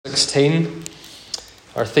16.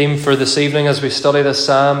 Our theme for this evening as we study this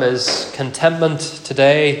psalm is contentment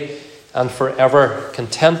today and forever.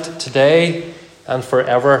 Content today and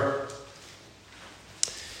forever.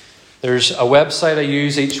 There's a website I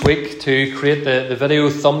use each week to create the video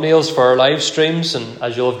thumbnails for our live streams, and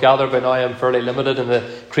as you'll have gathered by now, I'm fairly limited in the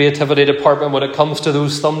creativity department when it comes to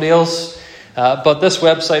those thumbnails. But this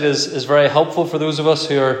website is very helpful for those of us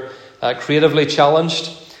who are creatively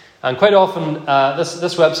challenged. And quite often,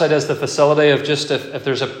 this website has the facility of just if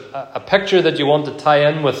there's a picture that you want to tie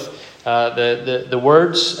in with the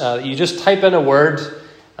words, you just type in a word,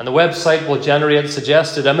 and the website will generate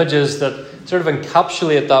suggested images that sort of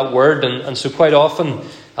encapsulate that word. And so quite often,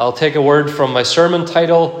 I'll take a word from my sermon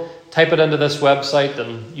title, type it into this website,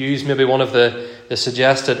 and use maybe one of the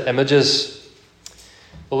suggested images.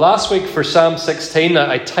 Well, last week for Psalm 16,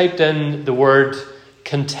 I typed in the word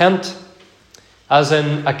content, as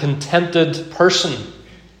in a contented person,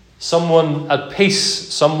 someone at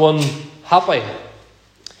peace, someone happy.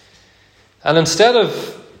 And instead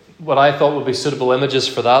of what I thought would be suitable images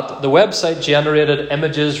for that, the website generated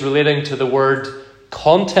images relating to the word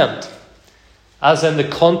content, as in the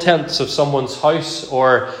contents of someone's house,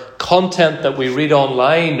 or content that we read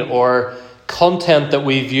online, or content that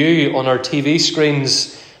we view on our TV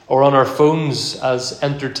screens or on our phones as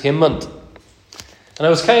entertainment. And I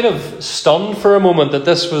was kind of stunned for a moment that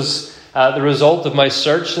this was the result of my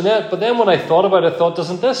search in it. But then when I thought about it, I thought,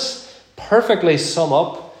 doesn't this perfectly sum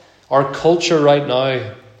up our culture right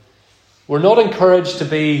now? We're not encouraged to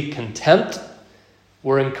be content.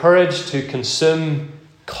 We're encouraged to consume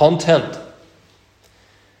content.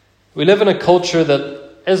 We live in a culture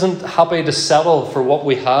that isn't happy to settle for what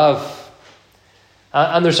we have.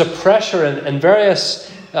 And there's a pressure in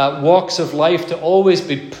various walks of life to always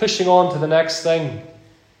be pushing on to the next thing.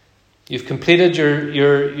 You've completed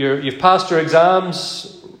you've passed your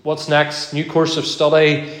exams. What's next? New course of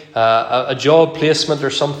study, a job placement or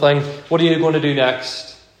something. What are you going to do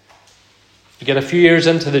next? You get a few years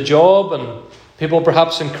into the job and people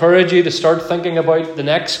perhaps encourage you to start thinking about the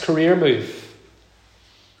next career move.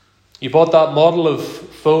 You bought that model of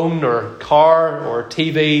phone or car or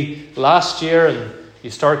TV last year, and you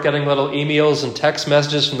start getting little emails and text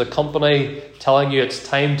messages from the company telling you it's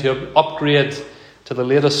time to upgrade to the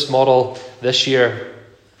latest model this year.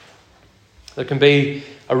 There can be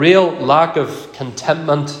a real lack of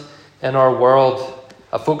contentment in our world,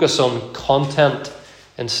 a focus on content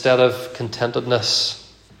instead of contentedness.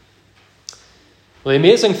 Well, the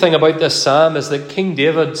amazing thing about this psalm is that King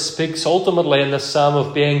David speaks ultimately in this psalm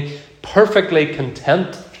of being perfectly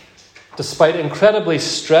content despite incredibly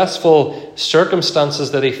stressful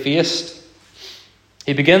circumstances that he faced.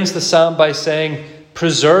 He begins the psalm by saying,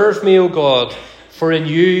 "Preserve me, O God, for in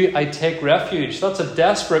you I take refuge." That's a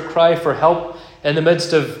desperate cry for help in the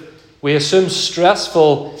midst of, we assume,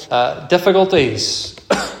 stressful difficulties.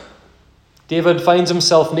 David finds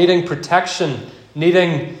himself needing protection,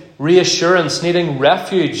 needing reassurance, needing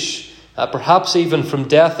refuge, perhaps even from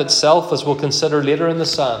death itself, as we'll consider later in the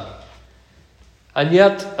psalm. And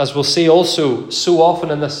yet, as we'll see also, so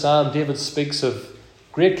often in this psalm, David speaks of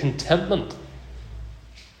great contentment.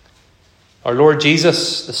 Our Lord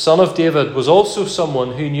Jesus, the Son of David, was also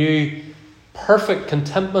someone who knew perfect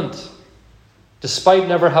contentment, despite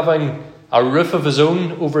never having a roof of his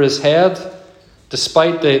own over his head,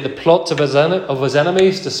 despite the plots of his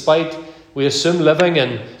enemies, despite, we assume, living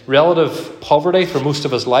in relative poverty for most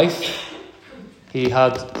of his life. He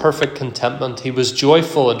had perfect contentment. He was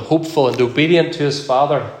joyful and hopeful and obedient to his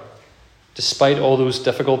Father, despite all those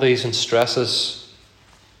difficulties and stresses.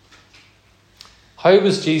 How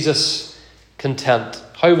was Jesus content?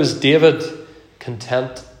 How was David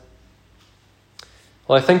content?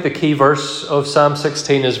 Well, I think the key verse of Psalm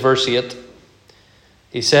 16 is verse 8.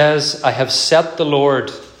 He says, "I have set the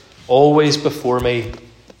Lord always before me.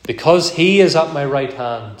 Because he is at my right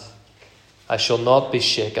hand, I shall not be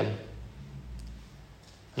shaken."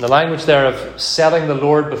 And the language there of setting the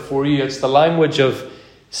Lord before you, it's the language of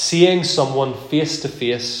seeing someone face to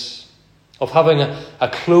face, of having a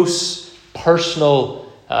close, personal,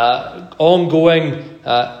 ongoing,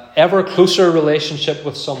 ever closer relationship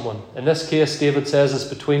with someone. In this case, David says it's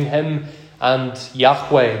between him and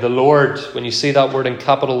Yahweh, the Lord. When you see that word in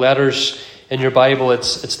capital letters in your Bible,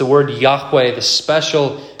 it's the word Yahweh, the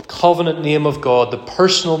special covenant name of God, the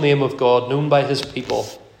personal name of God known by his people.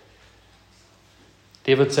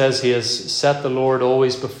 David says he has set the Lord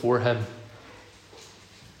always before him.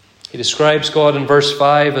 He describes God in verse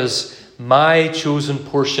 5 as my chosen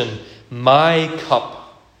portion, my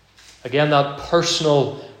cup. Again, that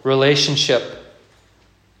personal relationship.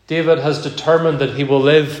 David has determined that he will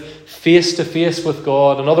live face to face with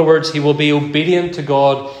God. In other words, he will be obedient to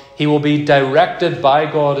God. He will be directed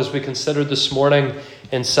by God, as we considered this morning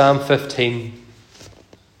in Psalm 15.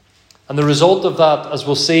 And the result of that, as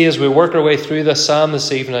we'll see as we work our way through this psalm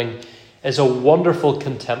this evening, is a wonderful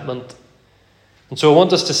contentment. And so I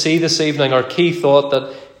want us to see this evening our key thought,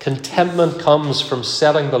 that contentment comes from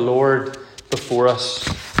setting the Lord before us.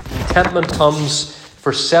 Contentment comes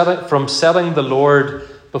from setting the Lord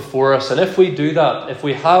before us. And if we do that, if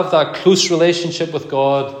we have that close relationship with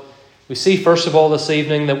God, we see first of all this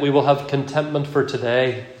evening that we will have contentment for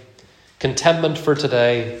today. Contentment for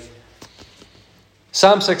today.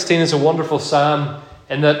 Psalm 16 is a wonderful psalm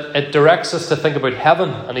in that it directs us to think about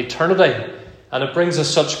heaven and eternity. And it brings us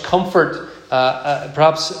such comfort,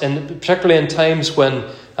 particularly in times when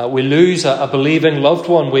we lose a believing loved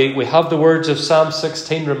one. We have the words of Psalm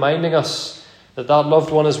 16 reminding us that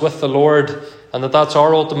loved one is with the Lord and that that's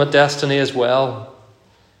our ultimate destiny as well.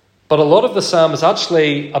 But a lot of the psalm is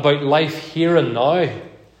actually about life here and now.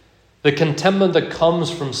 The contentment that comes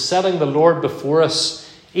from setting the Lord before us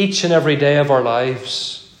each and every day of our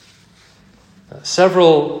lives.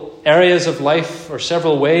 Several areas of life, or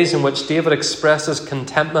several ways in which David expresses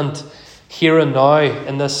contentment here and now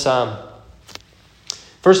in this psalm.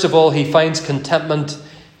 First of all, he finds contentment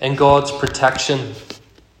in God's protection.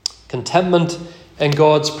 Contentment in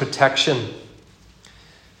God's protection.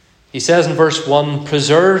 He says in verse 1,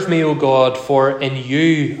 "Preserve me, O God, for in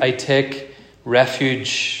you I take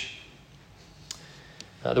refuge."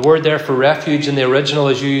 The word there for refuge in the original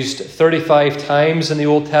is used 35 times in the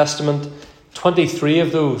Old Testament. 23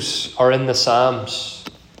 of those are in the Psalms.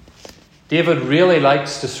 David really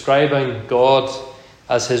likes describing God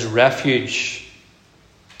as his refuge.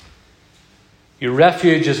 Your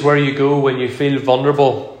refuge is where you go when you feel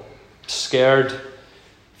vulnerable, scared,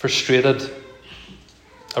 frustrated.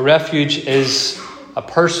 A refuge is a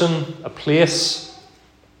person, a place,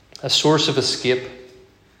 a source of escape.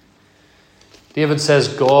 David says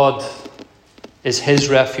God is his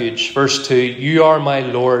refuge. Verse 2, "You are my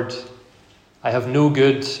Lord. I have no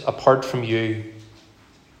good apart from you."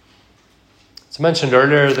 As I mentioned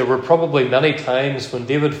earlier, there were probably many times when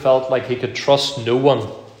David felt like he could trust no one.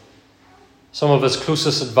 Some of his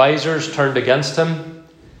closest advisors turned against him.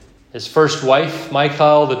 His first wife,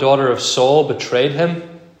 Michal, the daughter of Saul, betrayed him.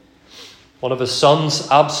 One of his sons,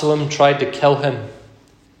 Absalom, tried to kill him.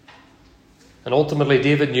 And ultimately,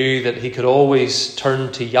 David knew that he could always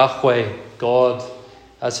turn to Yahweh, God,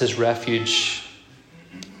 as his refuge.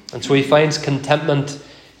 And so he finds contentment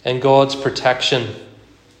in God's protection.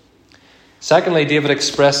 Secondly, David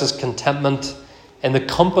expresses contentment in the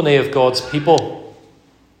company of God's people.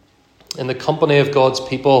 In the company of God's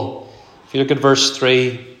people. If you look at verse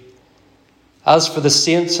 3, "As for the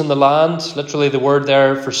saints in the land," literally the word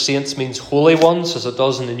there for saints means holy ones, as it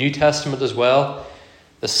does in the New Testament as well.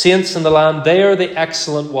 "The saints in the land, they are the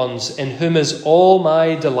excellent ones, in whom is all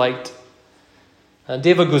my delight." And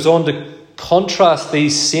David goes on to contrast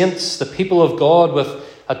these saints, the people of God, with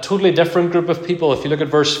a totally different group of people. If you look at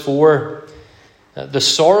verse 4, "The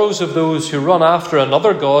sorrows of those who run after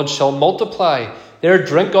another god shall multiply. Their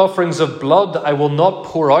drink offerings of blood I will not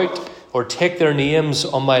pour out, or take their names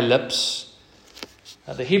on my lips."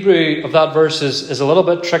 The Hebrew of that verse is a little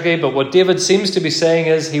bit tricky, but what David seems to be saying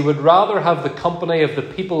is he would rather have the company of the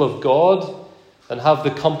people of God than have the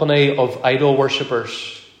company of idol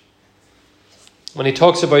worshippers. When he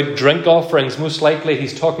talks about drink offerings, most likely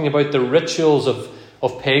he's talking about the rituals of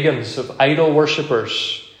pagans, of idol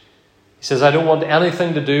worshippers. He says, I don't want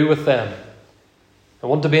anything to do with them. I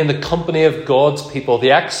want to be in the company of God's people,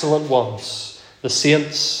 the excellent ones, the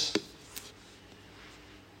saints.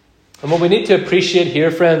 And what we need to appreciate here,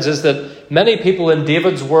 friends, is that many people in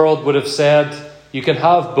David's world would have said, you can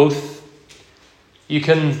have both. You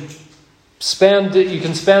can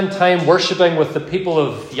spend time worshipping with the people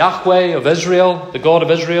of Yahweh, of Israel, the God of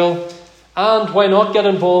Israel. And why not get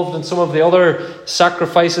involved in some of the other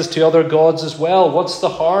sacrifices to other gods as well? What's the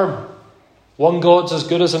harm? One God's as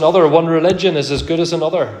good as another. One religion is as good as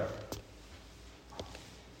another.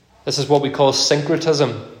 This is what we call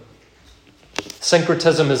syncretism.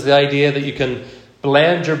 Syncretism is the idea that you can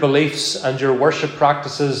blend your beliefs and your worship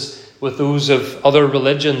practices with those of other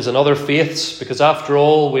religions and other faiths, because after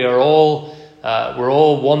all, we're all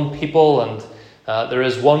one people, and there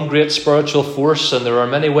is one great spiritual force, and there are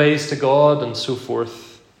many ways to God, and so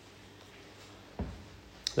forth.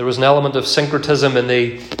 There was an element of syncretism in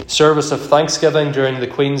the service of Thanksgiving during the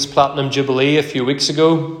Queen's Platinum Jubilee a few weeks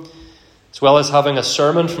ago. As well as having a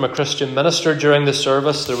sermon from a Christian minister during the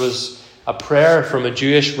service, there was a prayer from a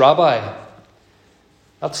Jewish rabbi.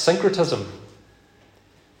 That's syncretism.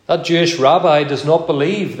 That Jewish rabbi does not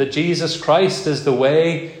believe that Jesus Christ is the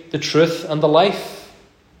way, the truth, and the life.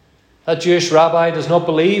 That Jewish rabbi does not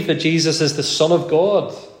believe that Jesus is the Son of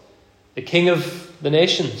God, the King of the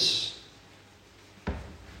nations.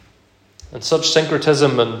 And such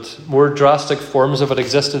syncretism and more drastic forms of it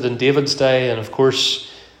existed in David's day, and of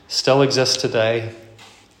course still exists today.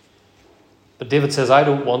 But David says, I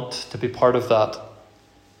don't want to be part of that.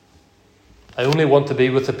 I only want to be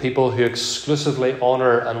with the people who exclusively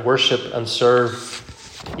honour and worship and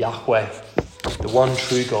serve Yahweh, the one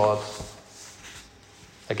true God.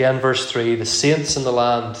 Again, verse 3, the saints in the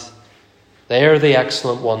land, they are the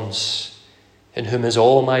excellent ones, in whom is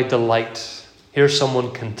all my delight. Here's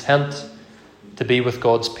someone content to be with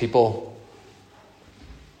God's people.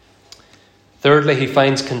 Thirdly, he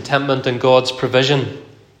finds contentment in God's provision.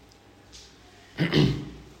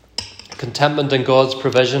 Contentment in God's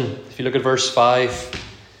provision. If you look at verse 5,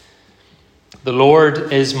 the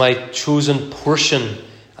Lord is my chosen portion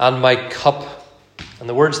and my cup. And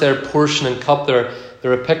the words there, portion and cup,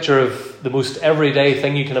 they're a picture of the most everyday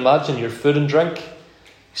thing you can imagine, your food and drink. You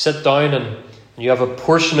sit down and you have a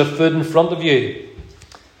portion of food in front of you.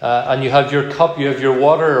 And you have your cup, you have your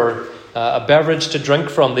water or a beverage to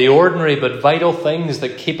drink from, the ordinary but vital things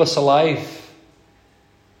that keep us alive.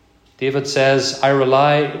 David says,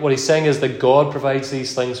 what he's saying is that God provides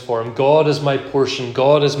these things for him. God is my portion,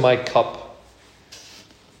 God is my cup.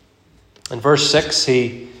 In verse 6,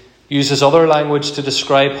 he uses other language to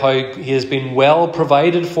describe how he has been well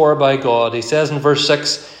provided for by God. He says in verse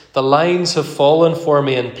 6, the lines have fallen for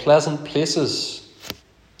me in pleasant places.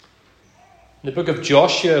 In the book of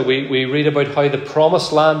Joshua, we read about how the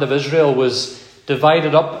promised land of Israel was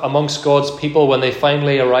divided up amongst God's people when they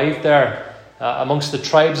finally arrived there. Amongst the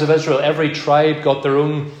tribes of Israel, every tribe got their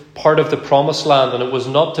own part of the promised land, and it was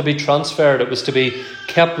not to be transferred. It was to be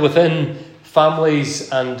kept within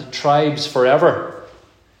families and tribes forever.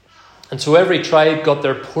 And so every tribe got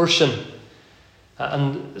their portion.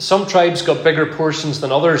 And some tribes got bigger portions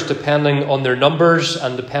than others, depending on their numbers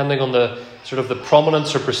and depending on the sort of the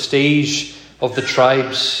prominence or prestige of the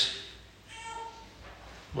tribes.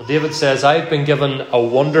 Well, David says, I've been given a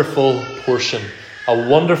wonderful portion, a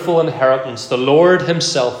wonderful inheritance, the Lord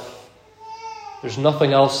himself. There's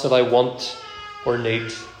nothing else that I want or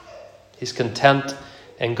need. He's content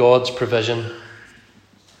in God's provision.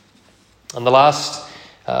 And the last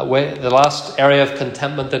area of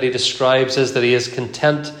contentment that he describes is that he is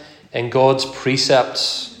content in God's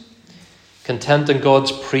precepts. Content in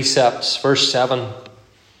God's precepts. Verse 7.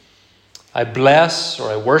 I bless or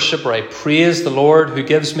I worship or I praise the Lord who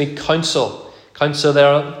gives me counsel. Counsel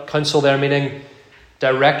there meaning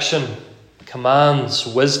direction, commands,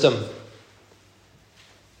 wisdom.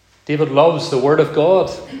 David loves the Word of God.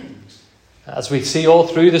 As we see all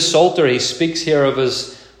through the Psalter, he speaks here of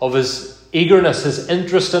his eagerness, his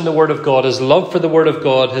interest in the Word of God, his love for the Word of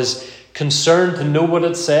God, his concern to know what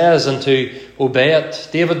it says and to obey it.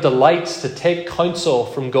 David delights to take counsel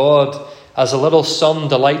from God as a little son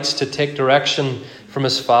delights to take direction from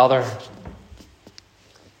his father.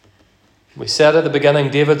 We said at the beginning,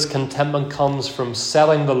 David's contentment comes from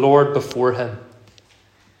setting the Lord before him.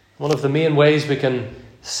 One of the main ways we can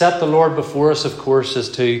set the Lord before us, of course, is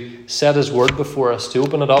to set his word before us, to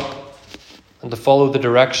open it up and to follow the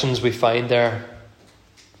directions we find there.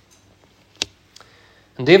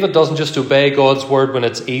 And David doesn't just obey God's word when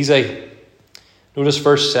it's easy. Notice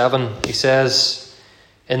verse 7. He says,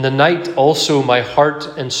 in the night also my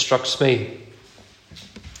heart instructs me.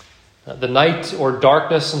 The night or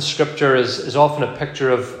darkness in Scripture is often a picture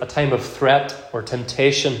of a time of threat or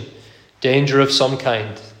temptation, danger of some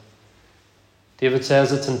kind. David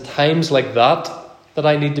says it's in times like that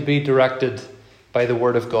I need to be directed by the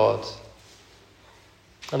Word of God.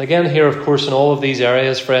 And again here, of course, in all of these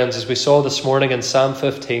areas, friends, as we saw this morning in Psalm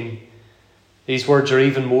 15, these words are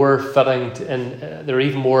even more fitting and they're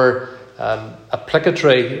even more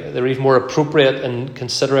applicatory, they're even more appropriate in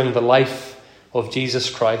considering the life of Jesus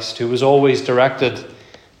Christ, who was always directed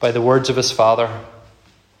by the words of his Father.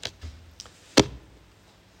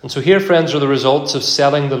 And so here, friends, are the results of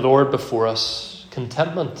setting the Lord before us.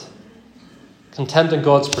 Contentment. Content in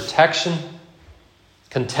God's protection.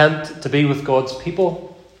 Content to be with God's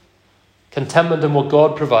people. Contentment in what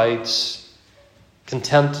God provides.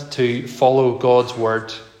 Content to follow God's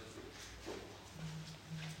word.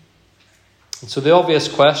 And so the obvious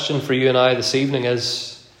question for you and I this evening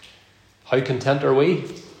is, how content are we?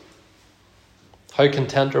 How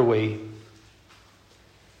content are we?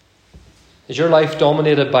 Is your life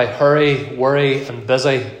dominated by hurry, worry, and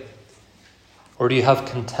busy? Or do you have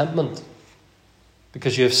contentment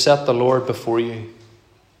because you have set the Lord before you?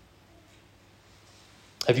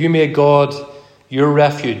 Have you made God your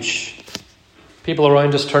refuge? People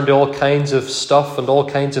around us turn to all kinds of stuff and all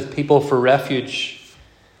kinds of people for refuge.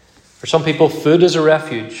 For some people, food is a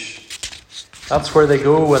refuge. That's where they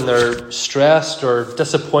go when they're stressed or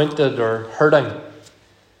disappointed or hurting.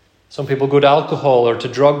 Some people go to alcohol or to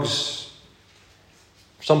drugs.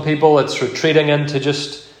 For some people, it's retreating into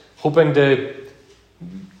just hoping to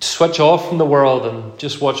switch off from the world and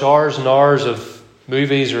just watch hours and hours of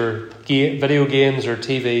movies or video games or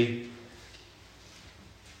TV.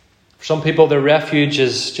 For some people, their refuge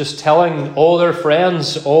is just telling all their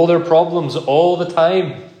friends all their problems all the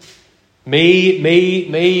time.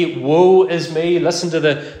 Me, woe is me. Listen to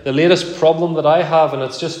the latest problem that I have, and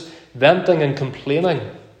it's just venting and complaining.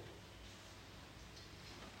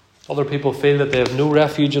 Other people feel that they have no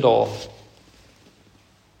refuge at all.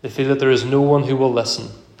 They feel that there is no one who will listen,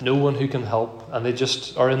 no one who can help, and they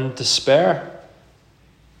just are in despair.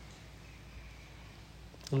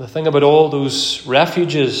 And the thing about all those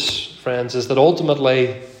refuges, friends, is that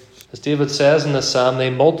ultimately, as David says in this psalm, they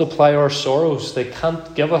multiply our sorrows. They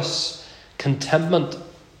can't give us contentment.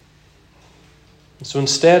 And so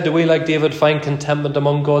instead, do we, like David, find contentment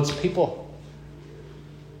among God's people?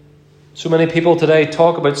 So many people today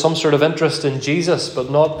talk about some sort of interest in Jesus, but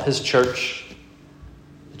not his church.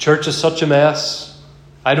 The church is such a mess.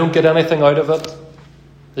 I don't get anything out of it.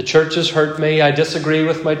 The church has hurt me. I disagree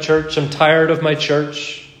with my church. I'm tired of my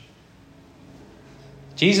church.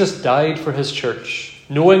 Jesus died for his church,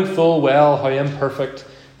 knowing full well how imperfect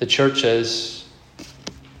the church is.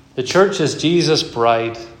 The church is Jesus'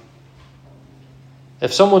 bride.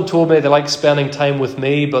 If someone told me they like spending time with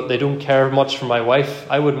me, but they don't care much for my wife,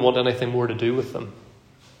 I wouldn't want anything more to do with them.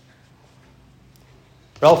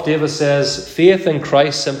 Ralph Davis says, faith in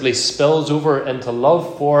Christ simply spills over into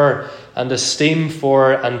love for and esteem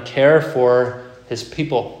for and care for his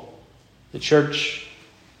people, the church.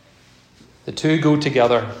 The two go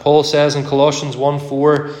together. Paul says in Colossians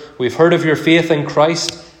 1:4, we've heard of your faith in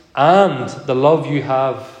Christ and the love you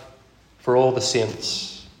have for all the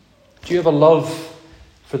saints. Do you have a love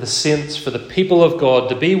for the saints, for the people of God,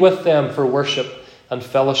 to be with them for worship and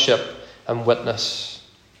fellowship and witness?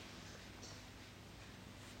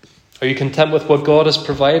 Are you content with what God has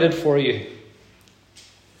provided for you?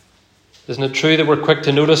 Isn't it true that we're quick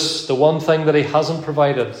to notice the one thing that he hasn't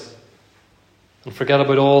provided and forget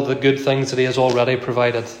about all the good things that he has already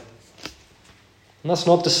provided? And that's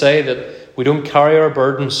not to say that we don't carry our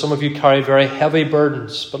burdens. Some of you carry very heavy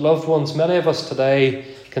burdens. But loved ones, many of us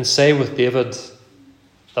today can say with David,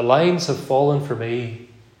 the lines have fallen for me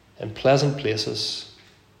in pleasant places.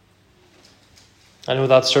 I know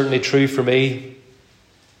that's certainly true for me.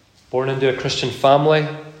 Born into a Christian family,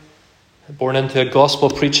 born into a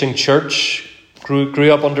gospel-preaching church,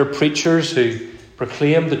 grew up under preachers who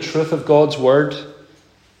proclaimed the truth of God's word,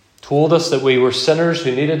 told us that we were sinners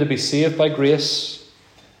who needed to be saved by grace.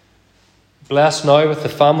 Blessed now with the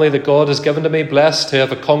family that God has given to me, blessed to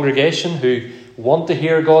have a congregation who want to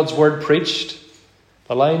hear God's word preached.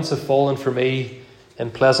 The lines have fallen for me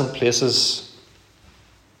in pleasant places.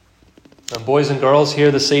 And boys and girls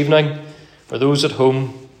here this evening, or those at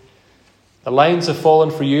home, the lines have fallen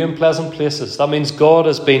for you in pleasant places. That means God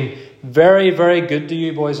has been very, very good to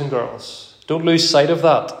you, boys and girls. Don't lose sight of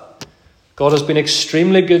that. God has been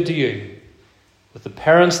extremely good to you. With the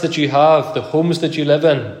parents that you have, the homes that you live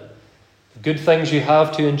in, the good things you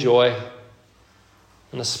have to enjoy.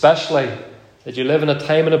 And especially that you live in a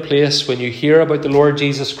time and a place when you hear about the Lord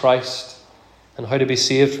Jesus Christ and how to be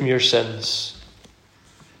saved from your sins.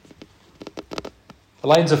 The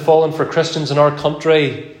lines have fallen for Christians in our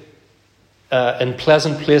country in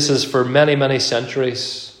pleasant places for many, many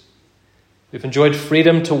centuries. We've enjoyed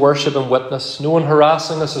freedom to worship and witness. No one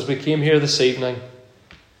harassing us as we came here this evening.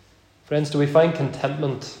 Friends, do we find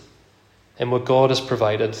contentment in what God has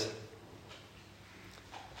provided? Do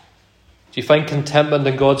you find contentment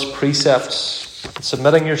in God's precepts,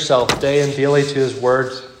 submitting yourself day and daily to his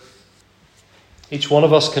word? Each one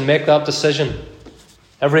of us can make that decision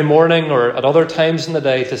every morning or at other times in the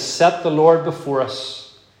day to set the Lord before us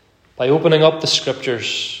by opening up the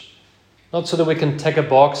scriptures, not so that we can tick a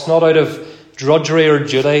box, not out of drudgery or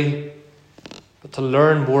duty, but to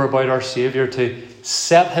learn more about our Saviour, to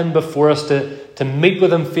set him before us, to meet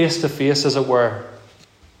with him face to face, as it were.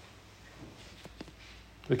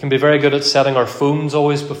 We can be very good at setting our phones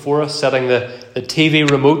always before us, setting the TV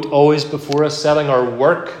remote always before us, setting our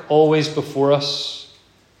work always before us.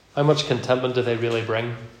 How much contentment do they really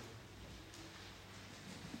bring?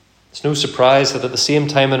 It's no surprise that at the same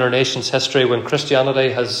time in our nation's history when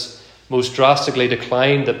Christianity has most drastically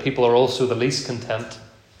declined, that people are also the least content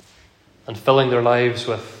and filling their lives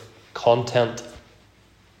with content.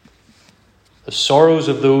 The sorrows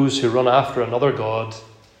of those who run after another god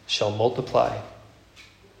shall multiply.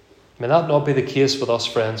 May that not be the case with us,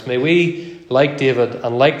 friends. May we, like David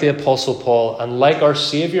and like the Apostle Paul and like our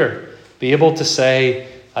Saviour, be able to say,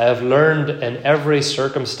 I have learned in every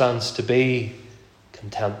circumstance to be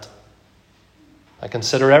content. I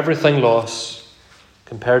consider everything loss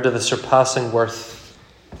compared to the surpassing worth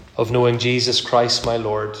of knowing Jesus Christ my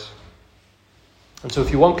Lord. And so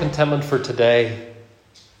if you want contentment for today,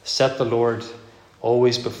 set the Lord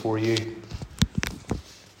always before you.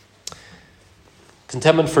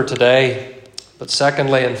 Contentment for today, but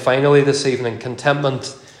secondly and finally this evening,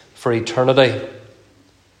 contentment for eternity.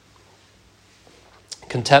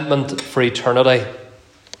 Contentment for eternity.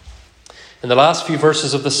 In the last few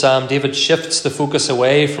verses of the psalm, David shifts the focus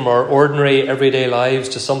away from our ordinary everyday lives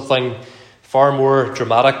to something far more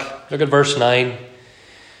dramatic. Look at verse 9.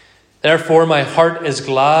 Therefore my heart is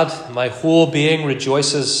glad, my whole being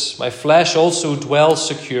rejoices, my flesh also dwells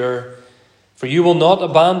secure. For you will not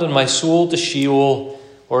abandon my soul to Sheol,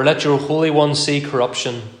 or let your Holy One see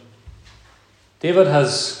corruption. David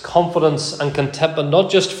has confidence and contentment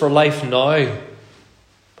not just for life now,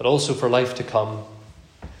 but also for life to come.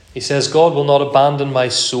 He says, God will not abandon my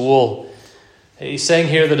soul. He's saying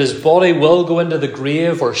here that his body will go into the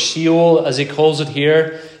grave, or Sheol as he calls it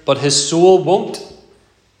here, but his soul won't.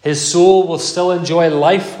 His soul will still enjoy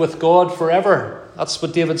life with God forever. That's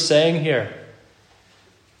what David's saying here.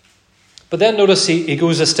 But then notice he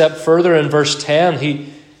goes a step further in verse 10.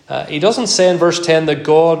 He doesn't say in verse 10 that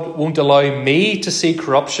God won't allow me to see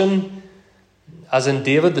corruption, as in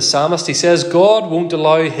David the psalmist. He says God won't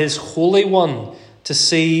allow his Holy One to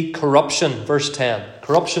see corruption. Verse 10.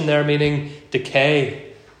 Corruption there meaning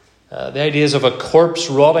decay. The ideas of a corpse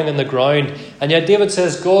rotting in the ground. And yet David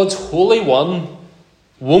says God's Holy One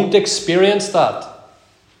won't experience that.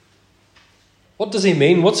 What does he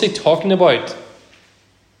mean? What's he talking about?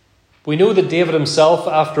 We know that David himself,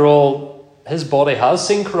 after all, his body has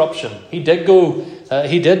seen corruption. He did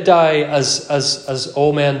die as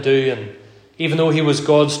all men do. And even though he was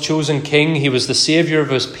God's chosen king, he was the saviour of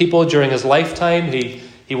his people during his lifetime.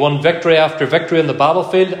 He won victory after victory on the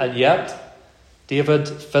battlefield, and yet David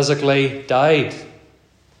physically died.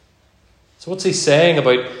 So what's he saying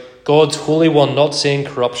about God's Holy One not seeing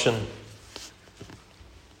corruption?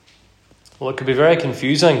 Well, it could be very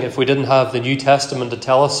confusing if we didn't have the New Testament to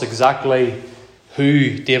tell us exactly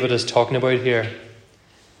who David is talking about here.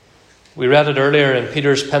 We read it earlier in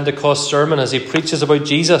Peter's Pentecost sermon as he preaches about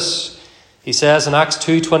Jesus. He says in Acts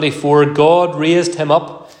 2:24, God raised him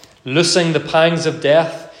up, loosing the pangs of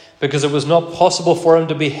death, because it was not possible for him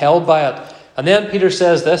to be held by it. And then Peter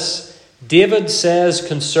says this, David says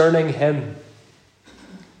concerning him.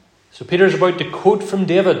 So Peter's about to quote from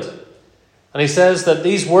David. And he says that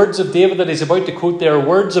these words of David that he's about to quote, they are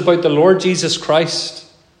words about the Lord Jesus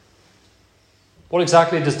Christ. What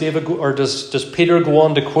exactly does does Peter go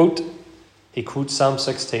on to quote? He quotes Psalm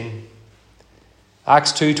 16.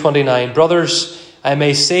 Acts 2:29. Brothers, I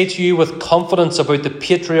may say to you with confidence about the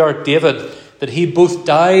patriarch David, that he both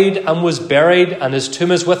died and was buried, and his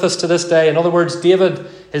tomb is with us to this day. In other words, David,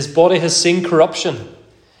 his body has seen corruption.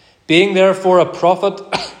 Being therefore a prophet,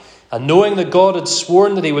 and knowing that God had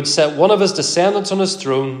sworn that he would set one of his descendants on his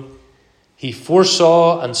throne, he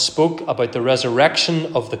foresaw and spoke about the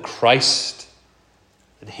resurrection of the Christ,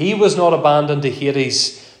 that he was not abandoned to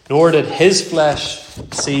Hades, nor did his flesh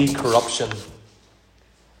see corruption.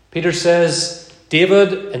 Peter says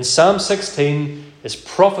David in Psalm 16 is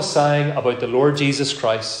prophesying about the Lord Jesus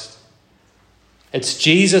Christ. It's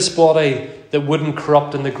Jesus' body that wouldn't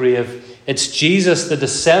corrupt in the grave. It's Jesus, the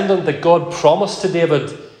descendant that God promised to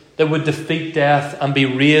David, that would defeat death and be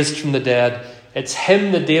raised from the dead. It's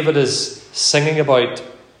him that David is singing about.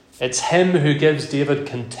 It's him who gives David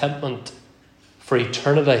contentment for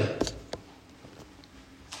eternity.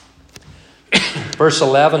 Verse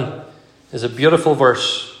 11 is a beautiful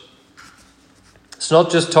verse. It's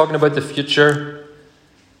not just talking about the future.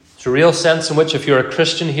 There's a real sense in which if you're a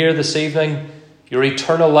Christian here this evening, your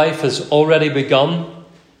eternal life has already begun.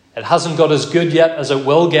 It hasn't got as good yet as it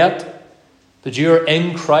will get. But you are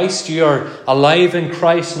in Christ, you are alive in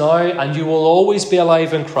Christ now, and you will always be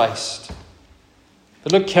alive in Christ.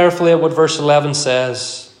 But look carefully at what verse 11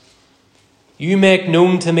 says. You make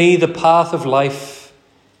known to me the path of life.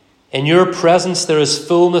 In your presence there is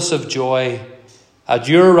fullness of joy. At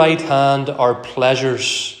your right hand are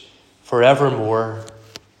pleasures forevermore.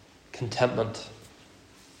 Contentment.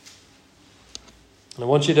 And I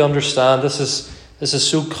want you to understand this is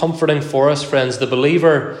so comforting for us, friends. For the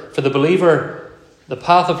believer, the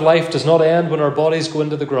path of life does not end when our bodies go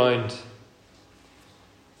into the ground.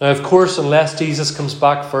 Now, of course, unless Jesus comes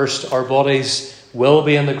back first, our bodies will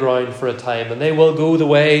be in the ground for a time, and they will go the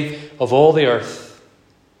way of all the earth.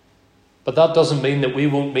 But that doesn't mean that we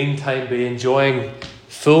won't meantime be enjoying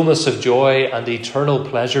fullness of joy and eternal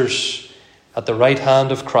pleasures at the right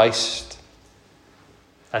hand of Christ.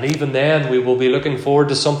 And even then we will be looking forward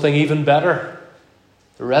to something even better.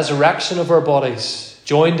 The resurrection of our bodies,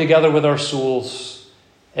 joined together with our souls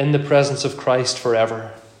in the presence of Christ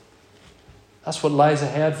forever. That's what lies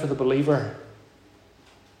ahead for the believer.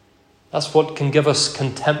 That's what can give us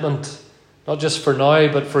contentment, not just for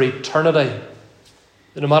now, but for eternity.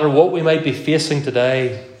 That no matter what we might be facing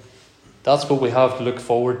today, that's what we have to look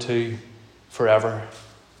forward to forever.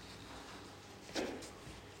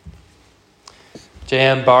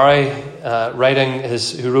 J.M. Barrie,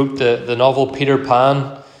 who wrote the novel Peter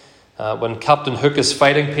Pan, when Captain Hook is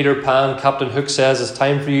fighting Peter Pan, Captain Hook says, "It's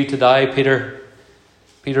time for you to die, Peter."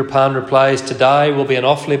 Peter Pan replies, "To die will be an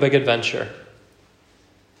awfully big adventure."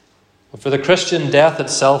 But for the Christian, death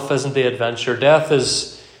itself isn't the adventure. Death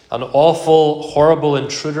is an awful, horrible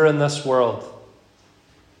intruder in this world.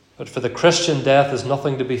 But for the Christian, death is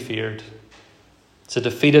nothing to be feared. It's a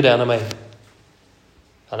defeated enemy.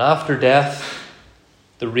 And after death,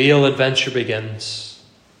 the real adventure begins.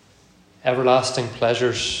 Everlasting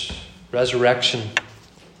pleasures, resurrection,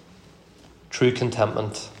 true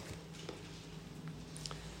contentment.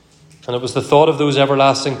 And it was the thought of those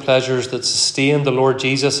everlasting pleasures that sustained the Lord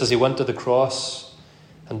Jesus as he went to the cross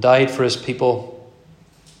and died for his people.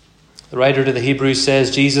 The writer to the Hebrews says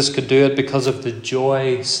Jesus could do it because of the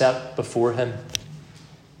joy set before him,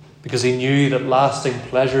 because he knew that lasting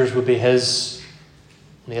pleasures would be his.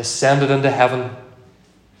 And he ascended into heaven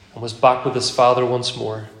and was back with his Father once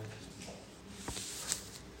more.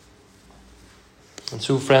 And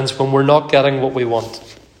so, friends, when we're not getting what we want,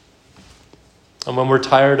 and when we're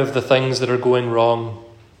tired of the things that are going wrong,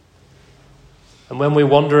 and when we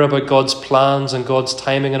wonder about God's plans and God's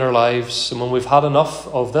timing in our lives, and when we've had enough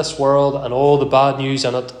of this world and all the bad news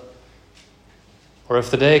in it, or if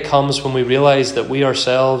the day comes when we realize that we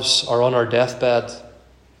ourselves are on our deathbed,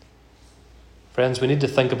 friends, we need to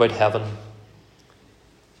think about heaven.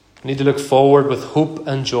 We need to look forward with hope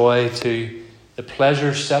and joy to the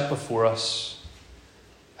pleasures set before us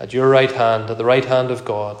at your right hand, at the right hand of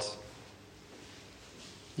God.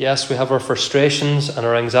 Yes, we have our frustrations and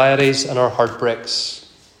our anxieties and our heartbreaks.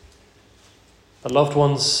 But loved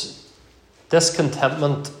ones,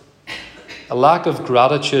 discontentment, a lack of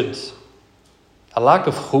gratitude, a lack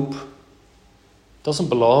of hope doesn't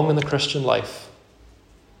belong in the Christian life.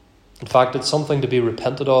 In fact, it's something to be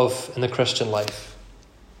repented of in the Christian life.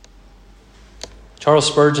 Charles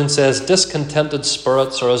Spurgeon says, discontented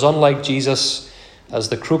spirits are as unlike Jesus as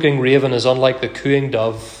the croaking raven is unlike the cooing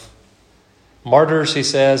dove. Martyrs, he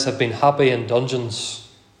says, have been happy in dungeons.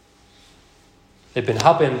 They've been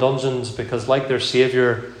happy in dungeons because, like their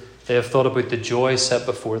Saviour, they have thought about the joy set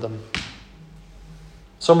before them.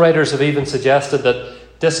 Some writers have even suggested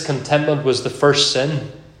that discontentment was the first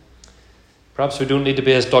sin. Perhaps we don't need to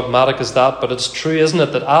be as dogmatic as that, but it's true, isn't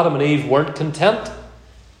it, that Adam and Eve weren't content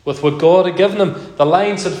with what God had given them. The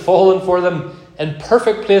lines had fallen for them in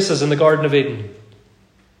perfect places in the Garden of Eden.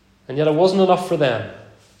 And yet it wasn't enough for them.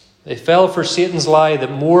 They fell for Satan's lie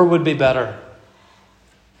that more would be better.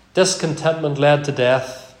 Discontentment led to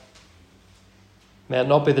death. May it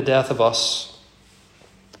not be the death of us.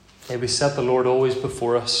 May we set the Lord always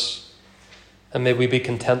before us, and may we be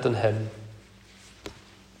content in him.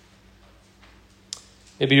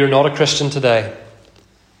 Maybe you're not a Christian today.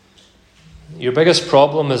 Your biggest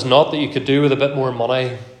problem is not that you could do with a bit more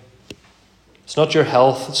money. It's not your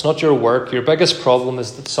health. It's not your work. Your biggest problem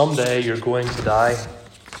is that someday you're going to die.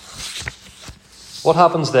 What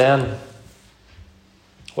happens then?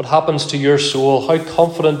 What happens to your soul? How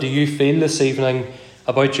confident do you feel this evening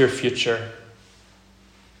about your future?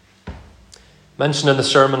 Mentioned in the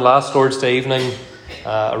sermon last Lord's Day evening,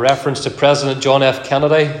 a reference to President John F.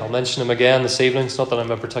 Kennedy. I'll mention him again this evening. It's not that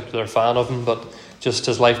I'm a particular fan of him, but just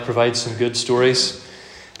his life provides some good stories.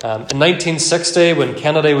 In 1960, when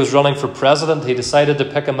Kennedy was running for president, he decided to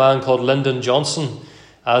pick a man called Lyndon Johnson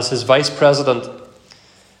as his vice president.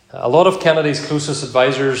 A lot of Kennedy's closest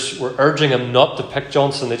advisors were urging him not to pick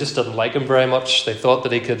Johnson. They just didn't like him very much. They thought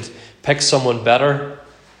that he could pick someone better.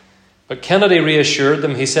 But Kennedy reassured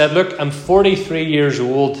them. He said, look, I'm 43 years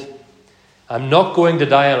old. I'm not going to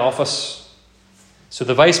die in office. So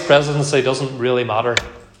the vice presidency doesn't really matter.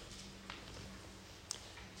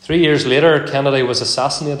 3 years later, Kennedy was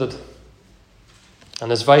assassinated.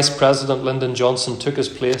 And his vice president, Lyndon Johnson, took his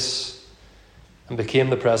place and became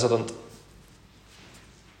the president.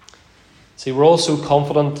 See, we're all so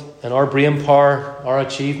confident in our brain power, our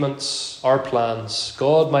achievements, our plans.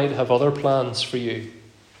 God might have other plans for you.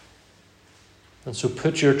 And so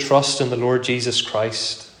put your trust in the Lord Jesus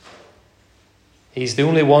Christ. He's the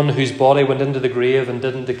only one whose body went into the grave and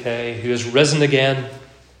didn't decay, who has risen again,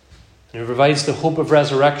 and who provides the hope of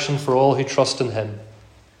resurrection for all who trust in him.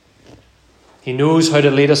 He knows how to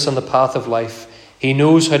lead us on the path of life. He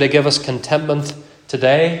knows how to give us contentment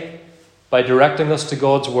today by directing us to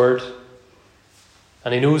God's word.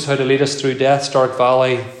 And he knows how to lead us through death's dark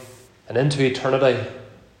valley and into eternity,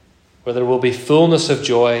 where there will be fullness of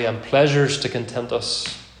joy and pleasures to content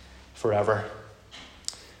us forever.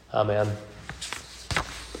 Amen.